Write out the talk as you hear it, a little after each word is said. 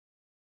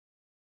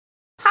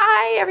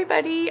Hi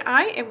everybody,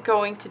 I am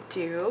going to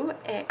do,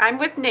 I'm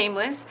with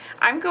Nameless,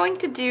 I'm going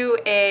to do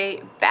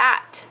a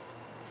bat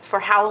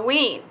for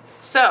Halloween.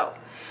 So,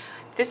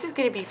 this is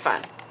going to be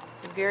fun.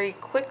 Very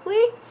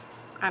quickly,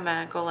 I'm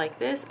going to go like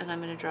this and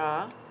I'm going to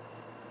draw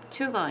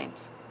 2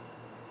 lines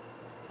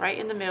right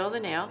in the middle of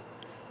the nail,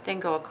 then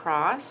go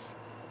across,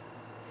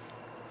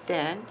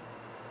 then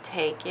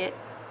take it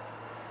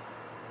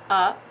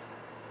up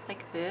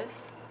like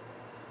this,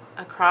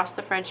 across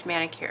the French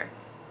manicure.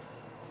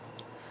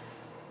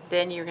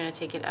 Then you're going to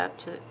take it up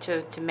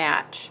to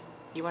match.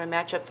 You want to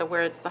match up to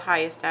where it's the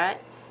highest at,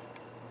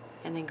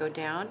 and then go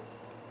down,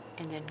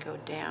 and then go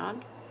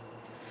down.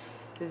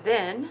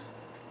 Then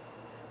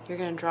you're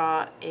going to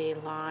draw a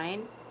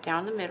line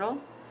down the middle,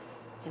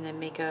 and then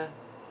make a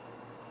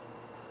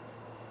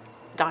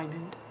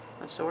diamond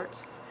of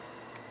sorts.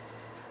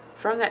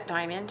 From that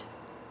diamond,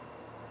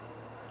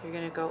 you're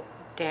going to go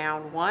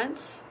down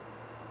once,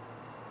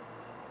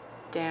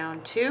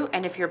 down 2,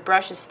 and if your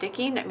brush is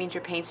sticking, that means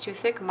your paint's too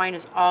thick. Mine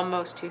is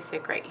almost too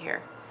thick right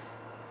here.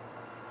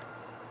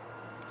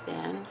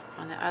 Then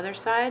on the other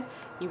side,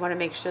 you want to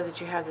make sure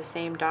that you have the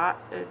same dot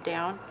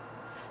down.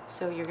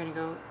 So you're going to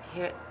go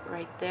hit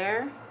right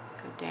there,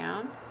 go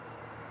down,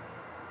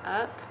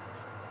 up,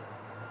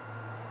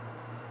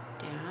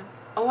 down.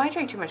 Oh, I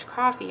drank too much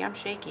coffee, I'm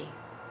shaky.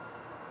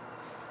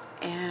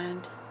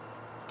 And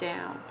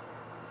down.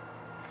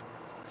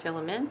 Fill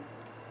them in,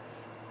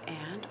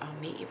 and I'll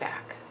meet you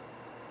back.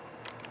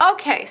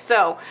 Okay,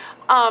 so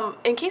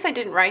in case I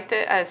didn't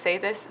say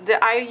this,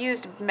 I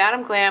used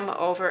Madame Glam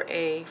over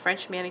a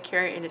French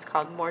manicure, and it's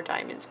called More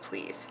Diamonds,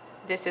 Please.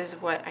 This is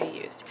what I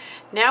used.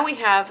 Now we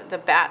have the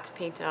bats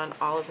painted on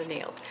all of the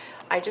nails.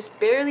 I just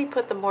barely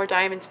put the More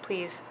Diamonds,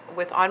 Please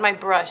on my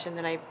brush, and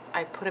then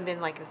I put them in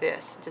like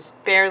this, just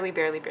barely,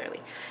 barely, barely.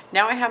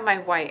 Now I have my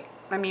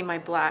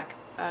black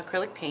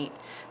acrylic paint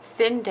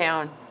thinned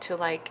down to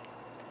like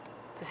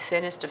the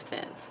thinnest of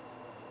thins.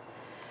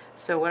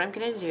 So what I'm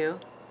going to do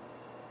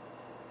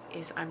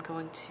is I'm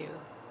going to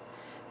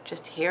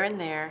just here and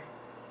there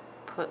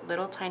put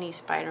little tiny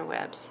spider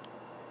webs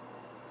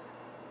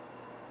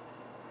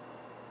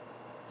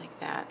like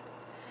that.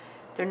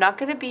 They're not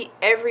going to be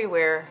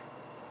everywhere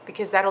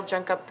because that'll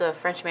junk up the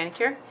French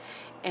manicure,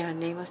 and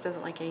Nameless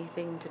doesn't like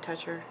anything to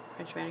touch her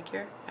French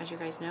manicure, as you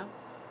guys know.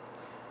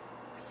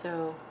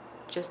 So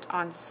just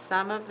on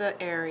some of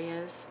the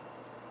areas,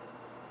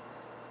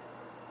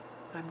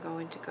 I'm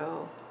going to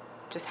go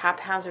just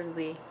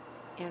haphazardly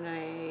in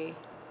a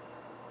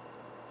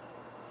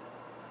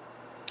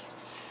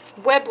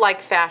web-like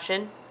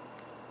fashion.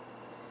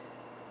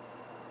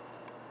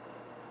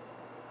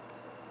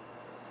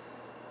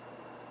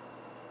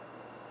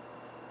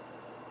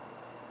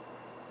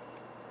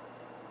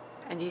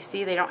 And you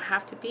see, they don't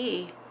have to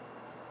be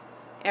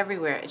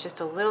everywhere. It's just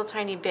a little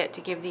tiny bit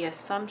to give the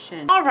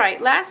assumption.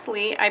 Alright,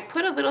 lastly, I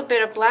put a little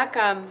bit of black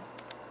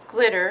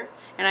glitter,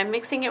 and I'm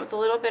mixing it with a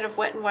little bit of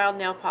Wet n Wild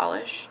nail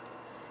polish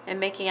and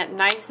making it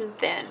nice and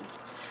thin.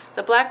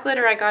 The black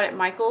glitter I got at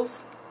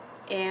Michael's,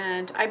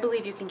 and I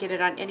believe you can get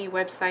it on any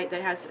website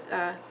that has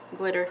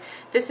glitter.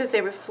 This is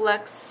a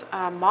Reflex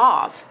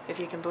Mauve, if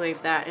you can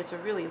believe that. It's a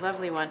really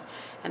lovely one,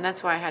 and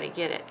that's why I had to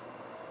get it.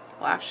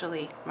 Well,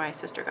 actually, my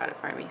sister got it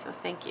for me, so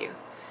thank you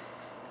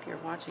if you're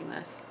watching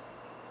this.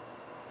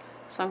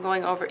 So I'm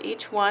going over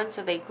each one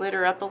so they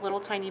glitter up a little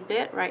tiny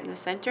bit right in the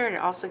center, and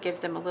it also gives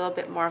them a little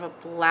bit more of a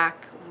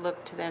black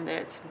look to them, that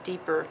it's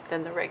deeper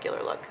than the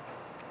regular look.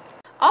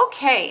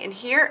 Okay, and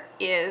here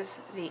is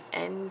the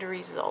end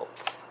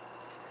result.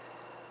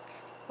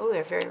 Oh,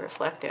 they're very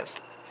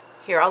reflective.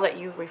 Here, I'll let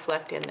you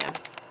reflect in them.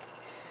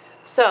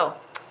 So,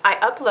 I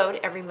upload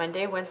every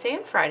Monday, Wednesday,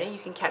 and Friday. You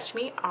can catch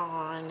me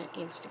on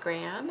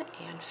Instagram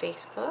and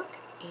Facebook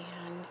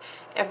and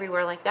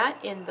everywhere like that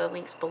in the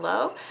links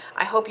below.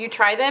 I hope you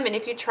try them, and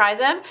if you try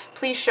them,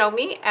 please show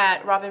me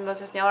at Robin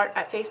Moses Nail Art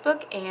at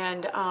Facebook.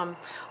 And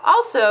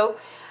also,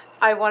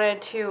 I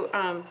wanted to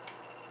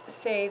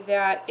say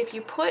that if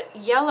you put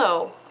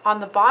yellow on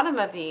the bottom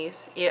of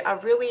these, a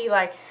really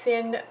like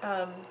thin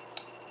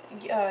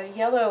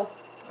yellow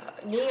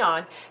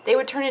neon, they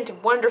would turn into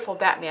wonderful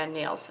Batman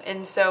nails.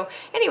 And so,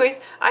 anyways,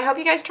 I hope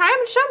you guys try them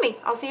and show me.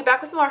 I'll see you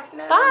back with more.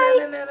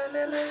 Bye.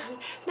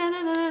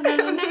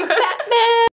 Batman.